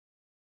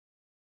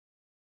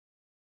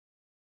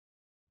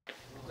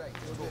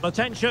The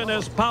tension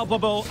is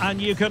palpable,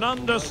 and you can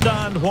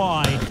understand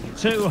why.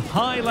 Two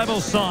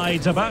high-level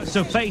sides about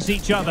to face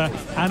each other,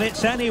 and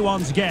it's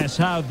anyone's guess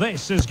how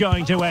this is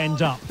going to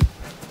end up.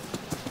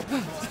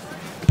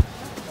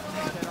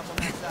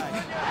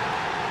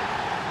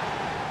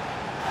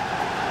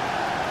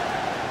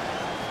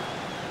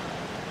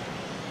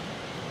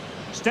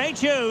 Stay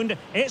tuned,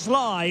 it's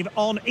live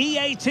on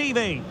EA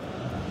TV.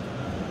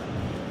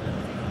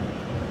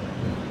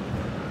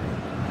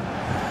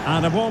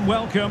 And a warm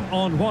welcome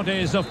on what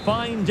is a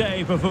fine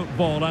day for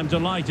football. I'm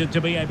delighted to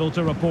be able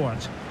to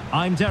report.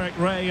 I'm Derek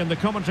Ray in the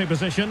commentary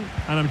position,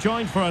 and I'm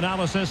joined for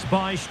analysis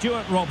by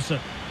Stuart Robson.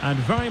 And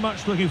very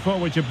much looking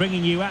forward to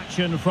bringing you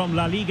action from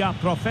La Liga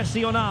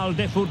Profesional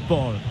de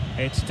Fútbol.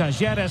 It's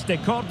Talleres de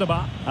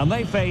Córdoba, and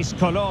they face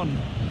Colón.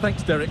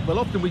 Thanks, Derek. Well,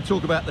 often we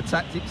talk about the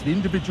tactics, the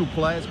individual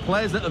players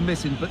that are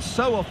missing, but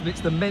so often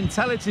it's the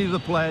mentality of the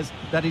players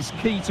that is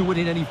key to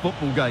winning any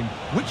football game.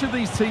 Which of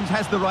these teams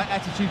has the right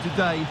attitude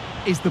today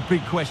is the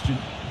big question.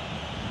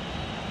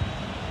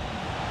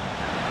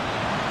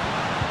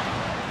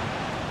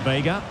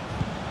 Vega.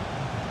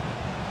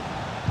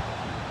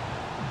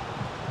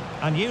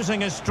 And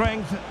using his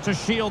strength to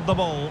shield the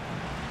ball.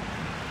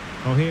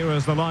 Well, here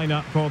is the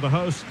lineup for the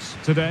hosts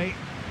today.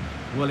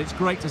 Well, it's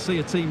great to see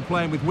a team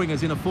playing with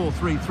wingers in a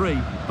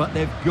 4-3-3, but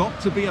they've got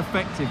to be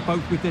effective,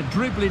 both with their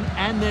dribbling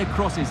and their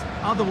crosses.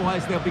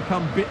 Otherwise, they'll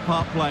become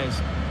bit-part players.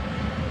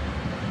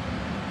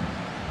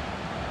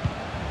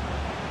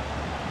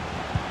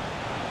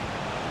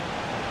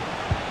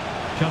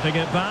 Cutting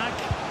it back.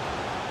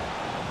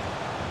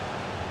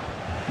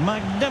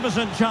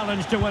 Magnificent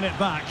challenge to win it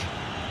back.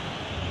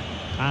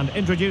 And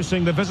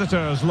introducing the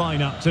visitors'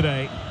 lineup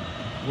today.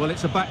 Well,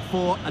 it's a back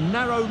four, a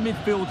narrow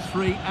midfield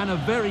three and a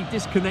very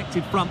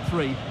disconnected front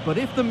three. But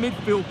if the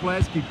midfield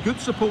players give good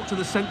support to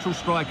the central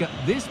striker,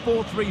 this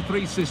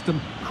 4-3-3 system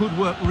could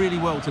work really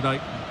well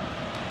today.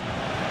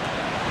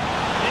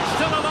 It's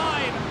still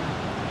alive.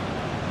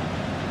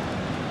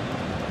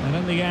 And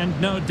in the end,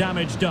 no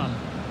damage done.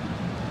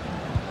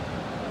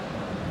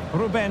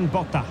 Ruben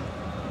Botta.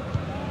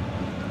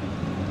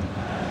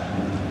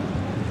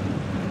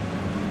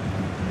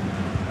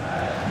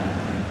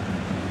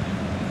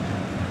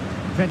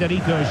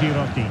 Federico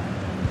Girotti.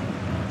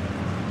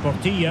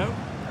 Portillo.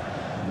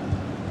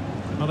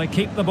 Well, they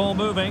keep the ball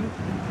moving,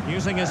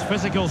 using his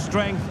physical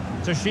strength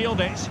to shield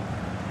it.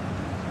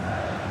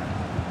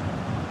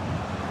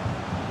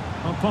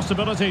 Well,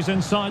 possibilities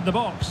inside the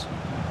box.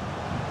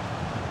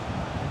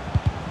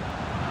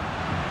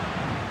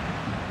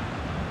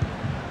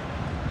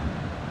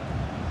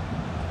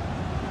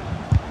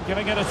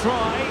 Giving it a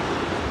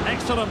try.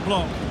 Excellent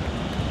block.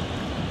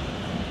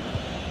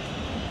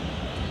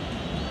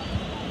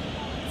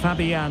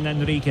 Fabian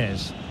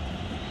Enriquez.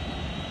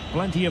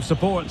 Plenty of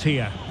support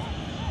here.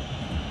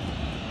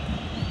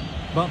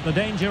 But the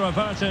danger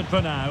averted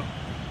for now.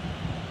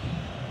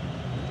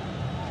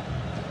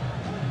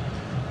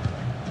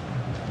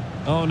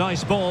 Oh,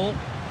 nice ball.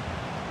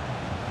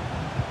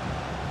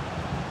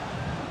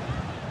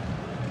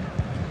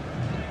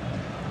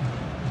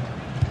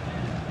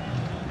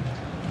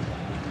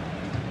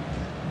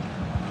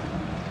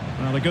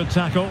 Well, a good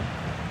tackle.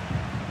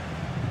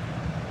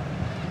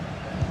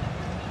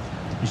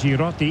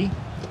 Girotti.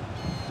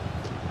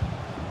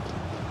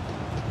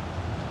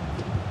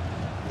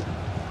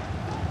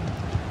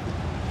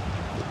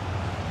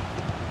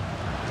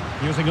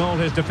 Using all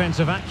his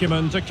defensive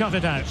acumen to cut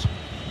it out.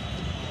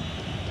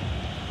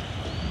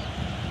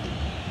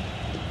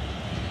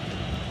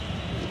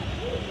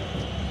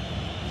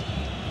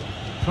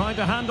 Trying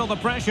to handle the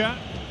pressure.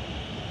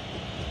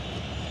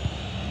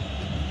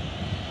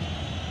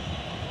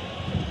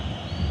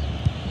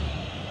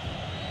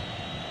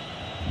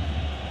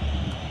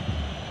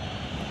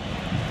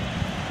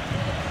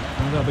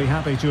 They'll be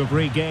happy to have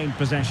regained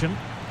possession.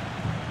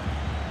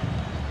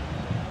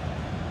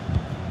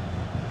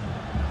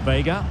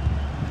 Vega.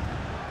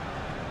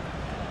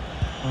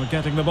 Well,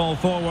 getting the ball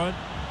forward.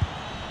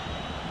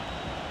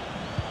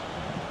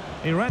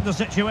 He read the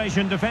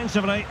situation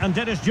defensively and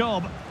did his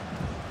job.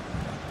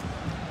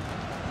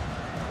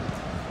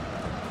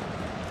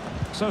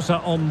 Sosa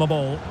on the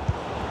ball.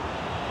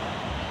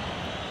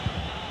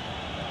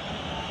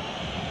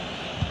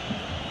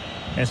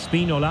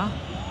 Espinola.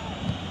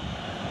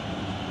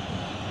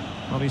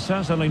 Well, he's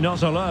certainly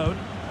not alone.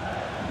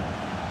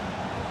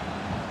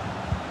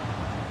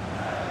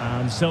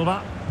 And Silva.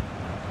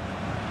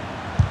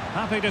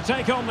 Happy to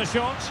take on the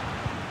shot.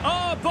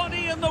 Oh,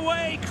 body in the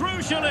way,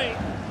 crucially.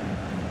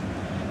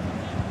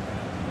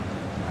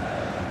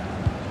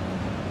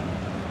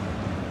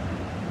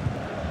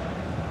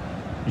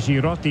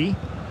 Girotti.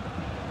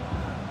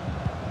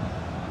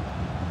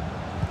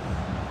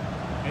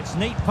 It's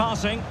neat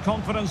passing,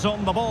 confidence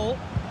on the ball.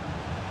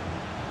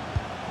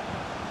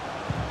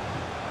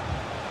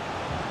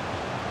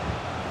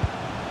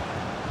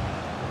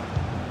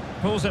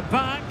 Pulls it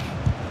back.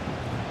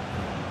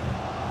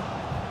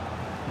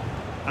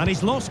 And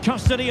he's lost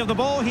custody of the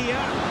ball here.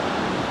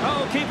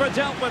 Oh, keeper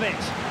dealt with it.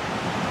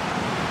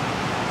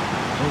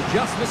 Oh,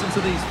 Just listen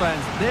to these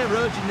fans. They're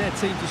urging their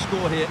team to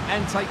score here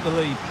and take the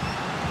lead.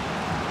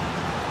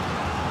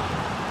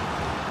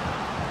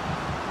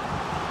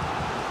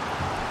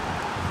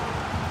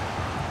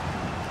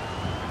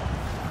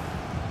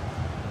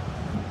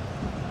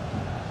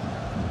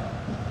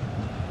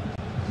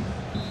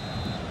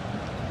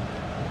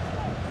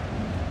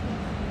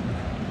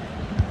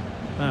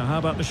 Now, how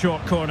about the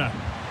short corner?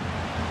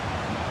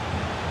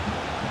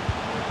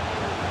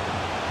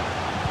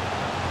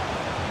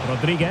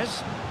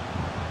 Rodriguez.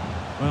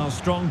 Well,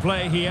 strong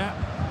play here.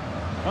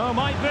 Oh,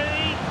 might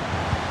be.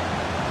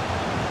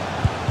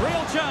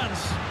 Real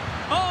chance.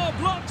 Oh,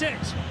 blocked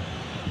it.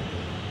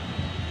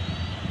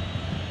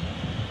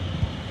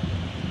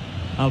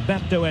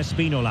 Alberto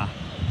Espinola.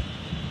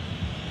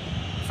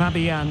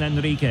 Fabian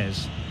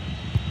Enriquez.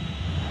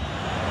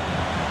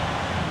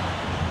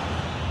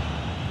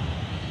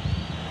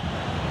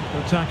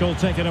 The tackle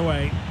taken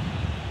away.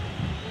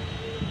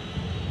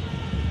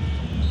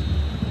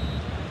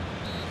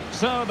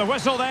 So the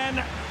whistle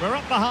then. We're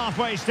up the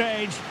halfway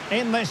stage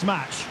in this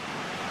match.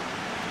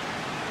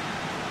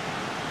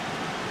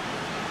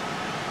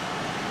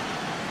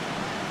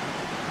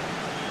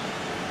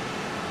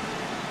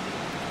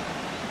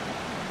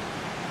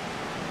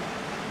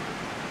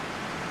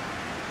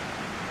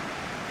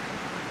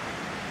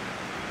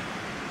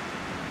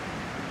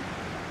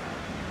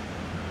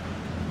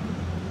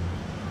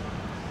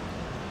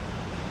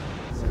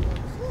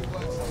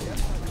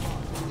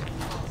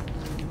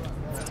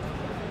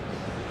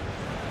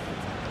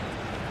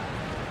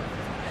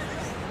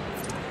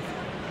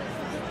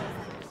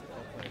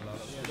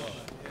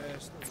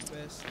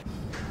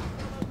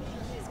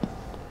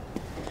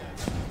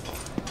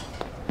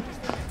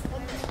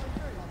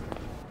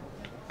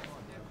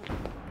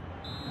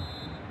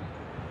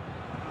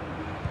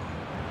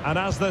 And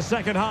as the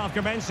second half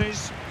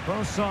commences,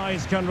 both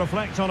sides can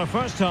reflect on a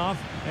first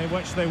half in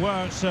which they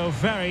were so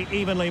very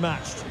evenly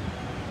matched.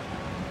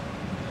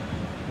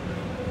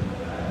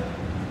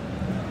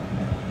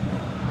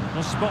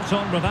 Well, spot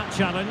on with that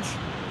challenge.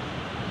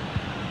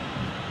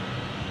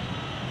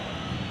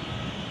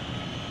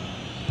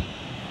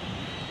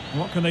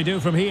 What can they do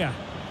from here?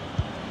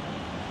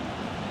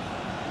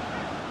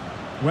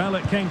 Well,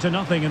 it came to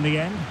nothing in the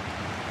end.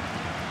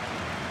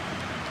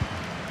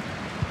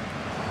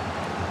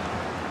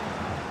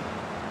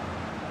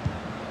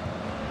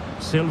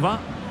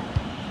 Silva.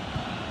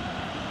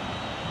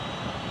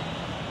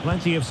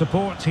 Plenty of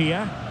support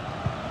here.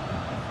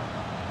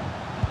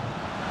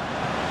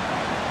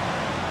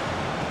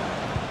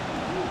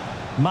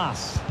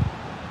 Mas.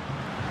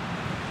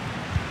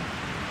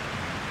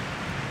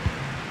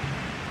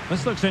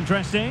 This looks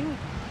interesting.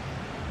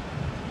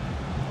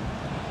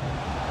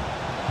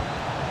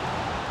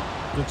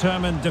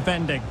 Determined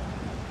defending.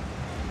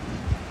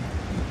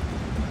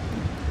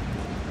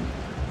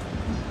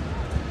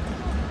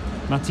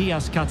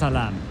 Matias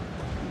Catalan.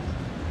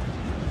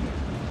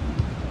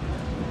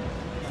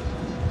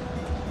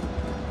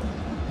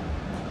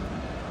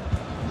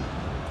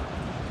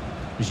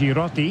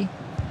 Girotti.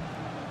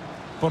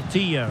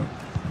 Portillo.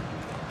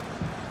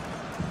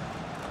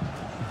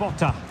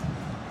 Botta.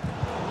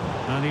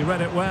 And he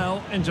read it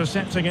well,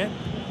 intercepting it.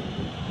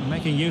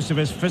 Making use of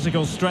his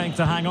physical strength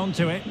to hang on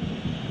to it.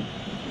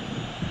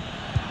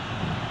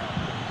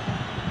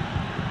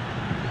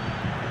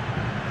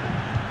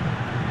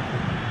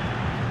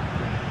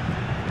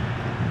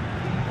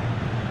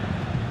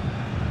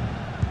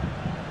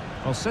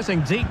 Well,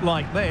 sitting deep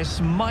like this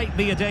might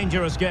be a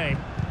dangerous game.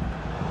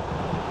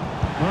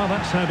 Well,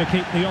 that's how to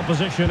keep the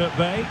opposition at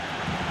bay.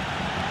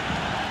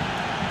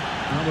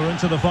 Now we're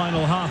into the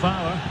final half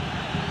hour.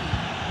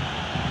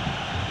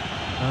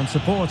 And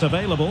support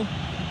available.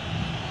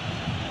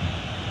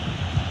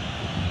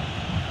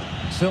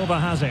 Silva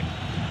has it.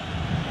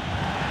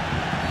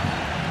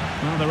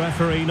 Well, the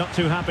referee not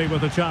too happy with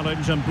the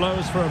challenge and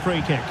blows for a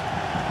free kick.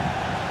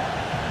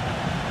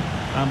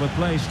 And with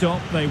play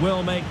stopped, they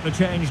will make the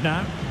change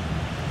now.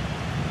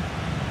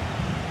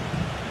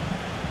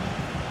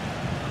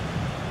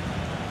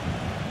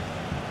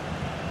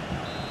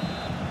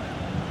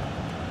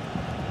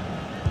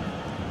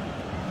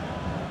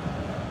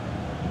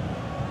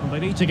 They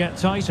need to get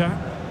tighter.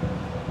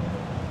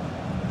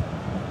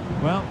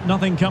 Well,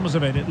 nothing comes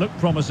of it. It looked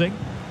promising.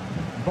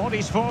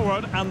 Bodies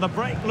forward and the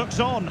break looks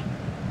on.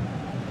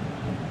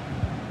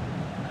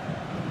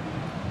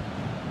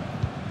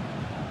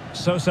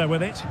 Sosa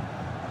with it.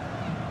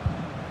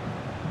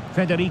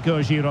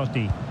 Federico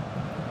Girotti.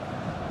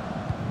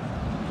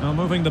 Now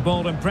moving the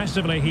ball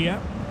impressively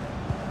here.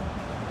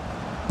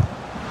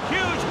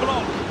 Huge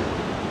block.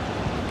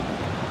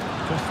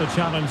 Just the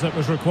challenge that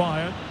was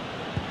required.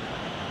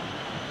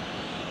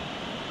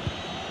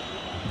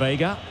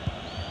 Vega.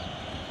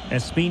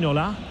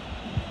 Espinola.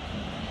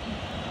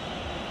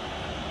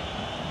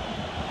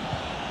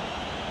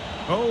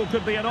 Oh,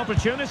 could be an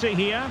opportunity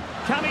here.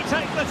 Can he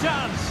take the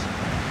chance?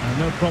 And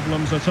no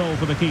problems at all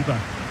for the keeper.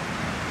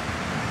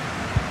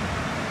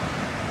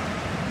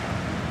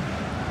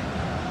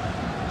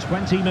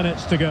 "20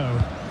 minutes to go.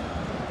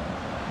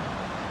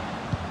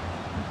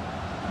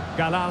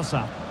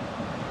 Galarza.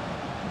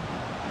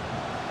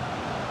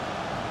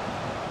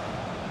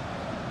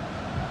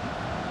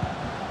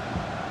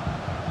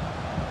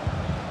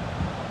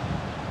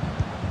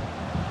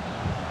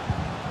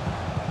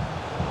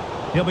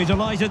 He'll be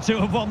delighted to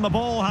have won the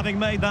ball, having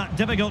made that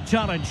difficult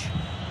challenge.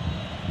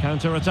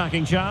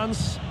 Counter-attacking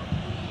chance.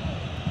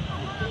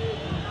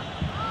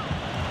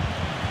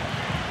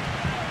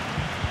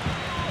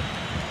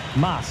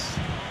 Mas.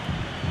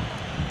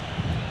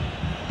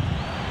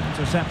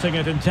 Intercepting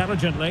it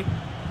intelligently.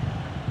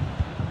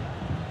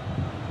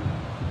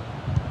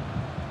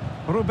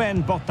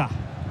 Ruben Botta.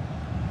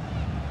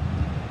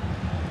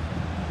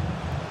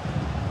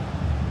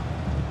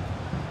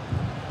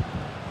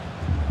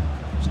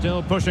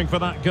 Still pushing for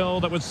that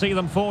goal that would see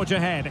them forge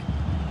ahead.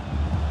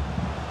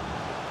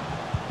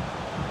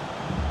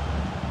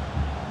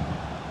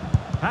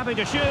 Happy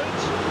to shoot.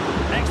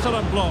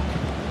 Excellent block.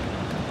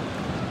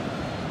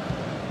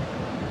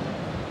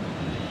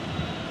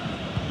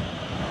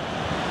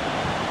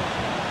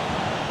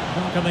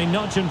 How can they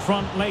nudge in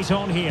front late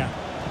on here?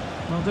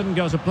 Well, didn't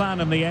go to plan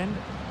in the end.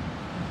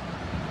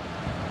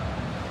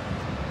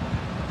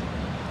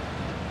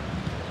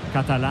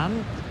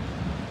 Catalan.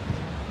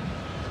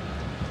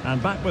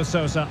 And back with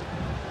Sosa.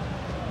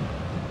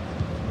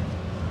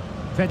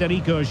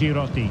 Federico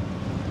Girotti.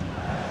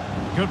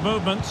 Good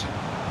movement.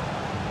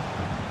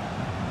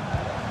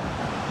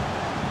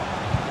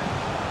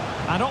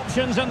 And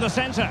options in the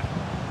centre.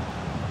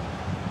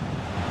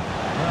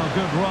 Well,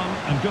 good run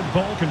and good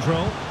ball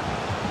control.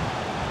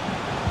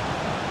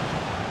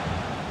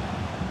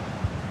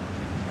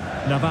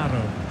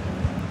 Navarro.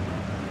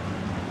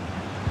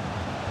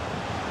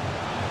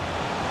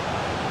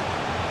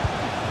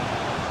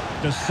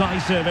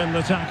 Decisive in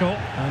the tackle.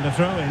 And a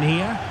throw in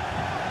here.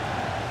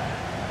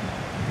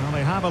 Well,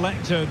 they have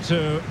elected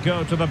to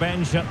go to the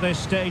bench at this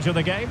stage of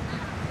the game.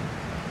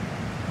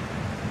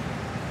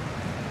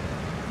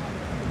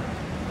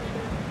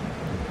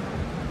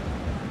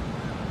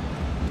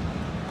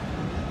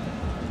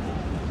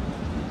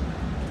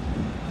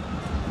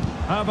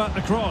 How about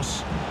the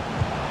cross?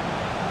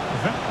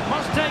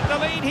 Must take the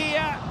lead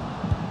here.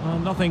 Well,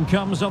 nothing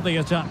comes of the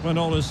attack when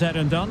all is said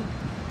and done.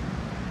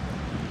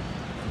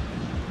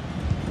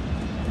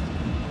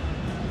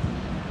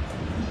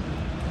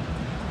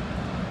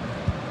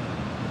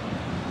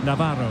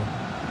 Navarro.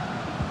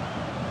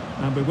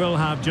 And we will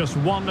have just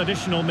one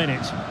additional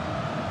minute.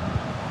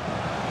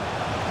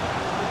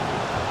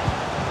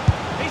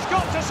 He's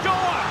got to score!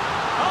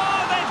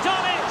 Oh, they've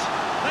done it!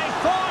 They've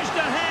forged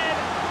ahead,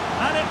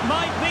 and it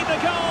might be the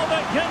goal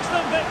that gives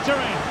them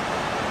victory.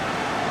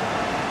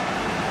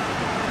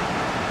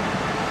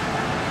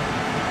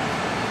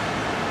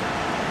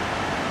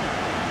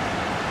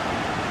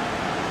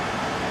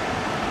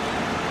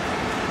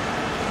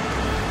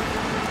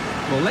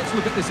 Well, let's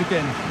look at this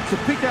again. To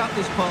pick out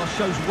this pass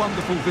shows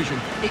wonderful vision.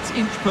 It's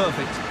inch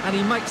perfect, and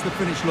he makes the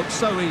finish look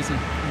so easy.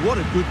 What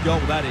a good goal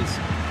that is.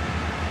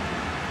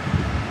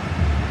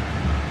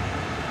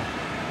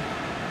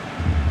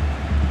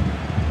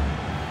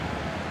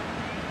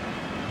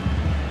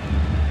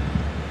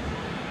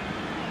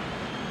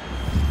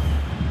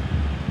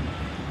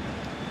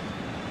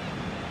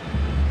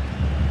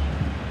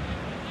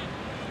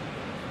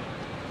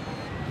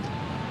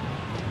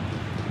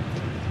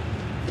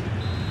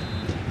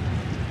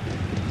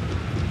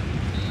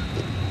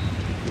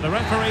 The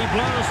referee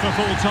blows for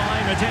full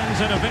time. It ends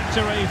in a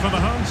victory for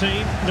the home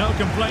team. No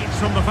complaints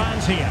from the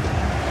fans here.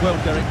 Well,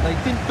 Derek, they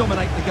didn't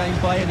dominate the game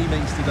by any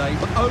means today,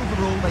 but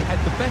overall they had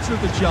the better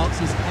of the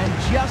chances and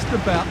just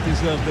about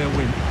deserved their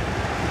win.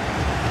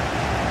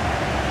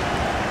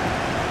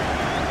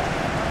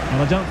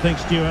 Well, I don't think,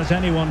 Stuart,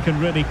 anyone can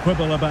really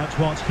quibble about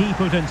what he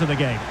put into the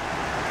game.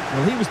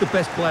 Well, he was the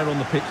best player on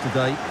the pitch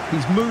today.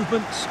 His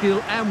movement,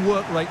 skill and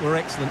work rate were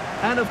excellent.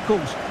 And, of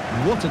course,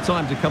 what a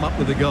time to come up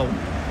with a goal.